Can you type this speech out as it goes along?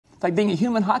It's like being a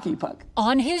human hockey puck.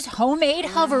 On his homemade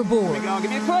hoverboard. Here we go,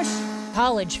 give me a push.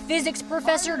 College physics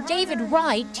professor David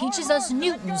Wright teaches us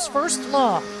Newton's first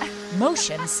law.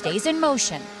 Motion stays in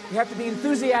motion. You have to be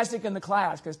enthusiastic in the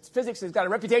class because physics has got a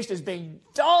reputation as being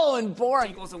dull and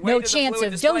boring. No chance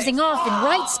of dozing off in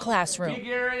Wright's classroom.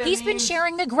 He's been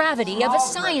sharing the gravity of a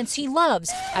science he loves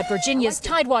at Virginia's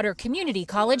Tidewater Community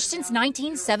College since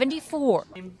 1974.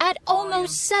 At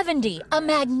almost 70, a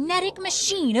magnetic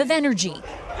machine of energy.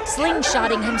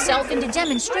 Slingshotting himself into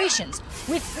demonstrations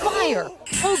with fire,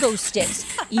 pogo sticks,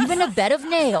 even a bed of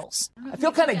nails. I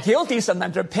feel kind of guilty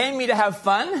sometimes. They're paying me to have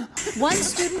fun. One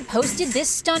student posted this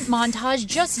stunt montage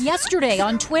just yesterday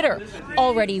on Twitter,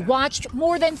 already watched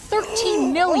more than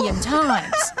 13 million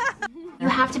times. You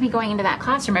have to be going into that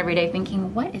classroom every day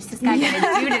thinking, what is this guy going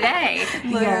to do today?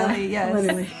 Literally, yes.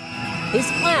 Literally. His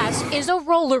class is a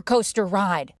roller coaster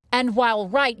ride. And while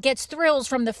Wright gets thrills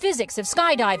from the physics of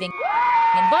skydiving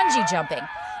and bungee jumping,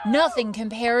 nothing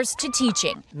compares to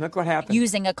teaching. Look what happened.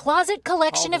 Using a closet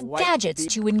collection of gadgets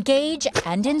to engage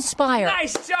and inspire.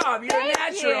 Nice job. You're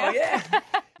natural. Yeah.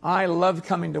 I love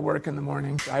coming to work in the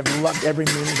morning. I've loved every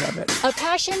minute of it. A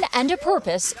passion and a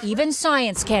purpose even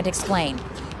science can't explain.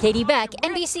 Katie Beck,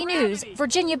 NBC News,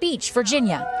 Virginia Beach,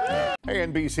 Virginia. Hey,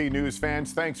 NBC News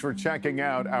fans, thanks for checking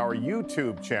out our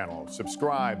YouTube channel.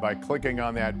 Subscribe by clicking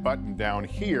on that button down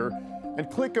here and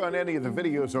click on any of the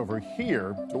videos over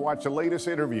here to watch the latest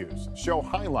interviews, show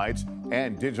highlights,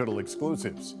 and digital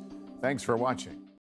exclusives. Thanks for watching.